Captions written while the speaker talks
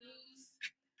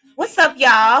What's up,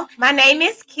 y'all? My name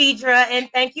is Kedra, and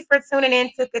thank you for tuning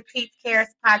in to Petite Cares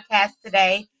podcast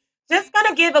today. Just going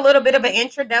to give a little bit of an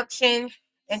introduction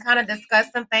and kind of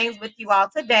discuss some things with you all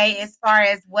today as far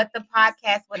as what the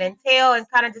podcast would entail and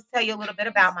kind of just tell you a little bit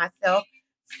about myself.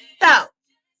 So,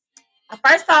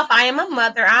 first off, I am a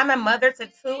mother. I'm a mother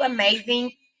to two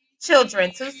amazing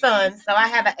children, two sons. So, I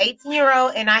have an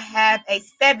 18-year-old and I have a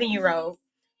 7-year-old.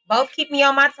 Both keep me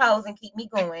on my toes and keep me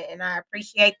going, and I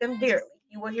appreciate them dearly.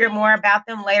 You will hear more about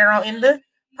them later on in the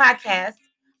podcast.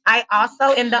 I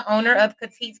also am the owner of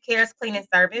Petite Cares Cleaning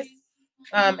Service,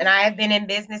 and I have been in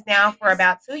business now for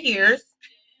about 2 years.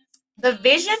 The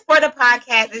vision for the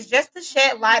podcast is just to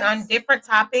shed light on different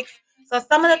topics. So,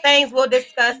 some of the things we'll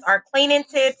discuss are cleaning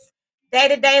tips, day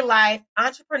to day life,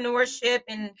 entrepreneurship,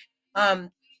 and um,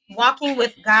 walking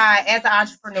with God as an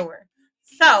entrepreneur.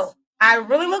 So, I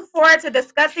really look forward to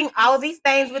discussing all of these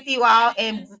things with you all.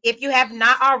 And if you have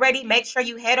not already, make sure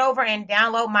you head over and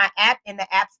download my app in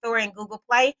the App Store and Google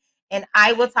Play. And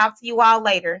I will talk to you all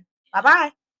later. Bye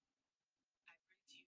bye.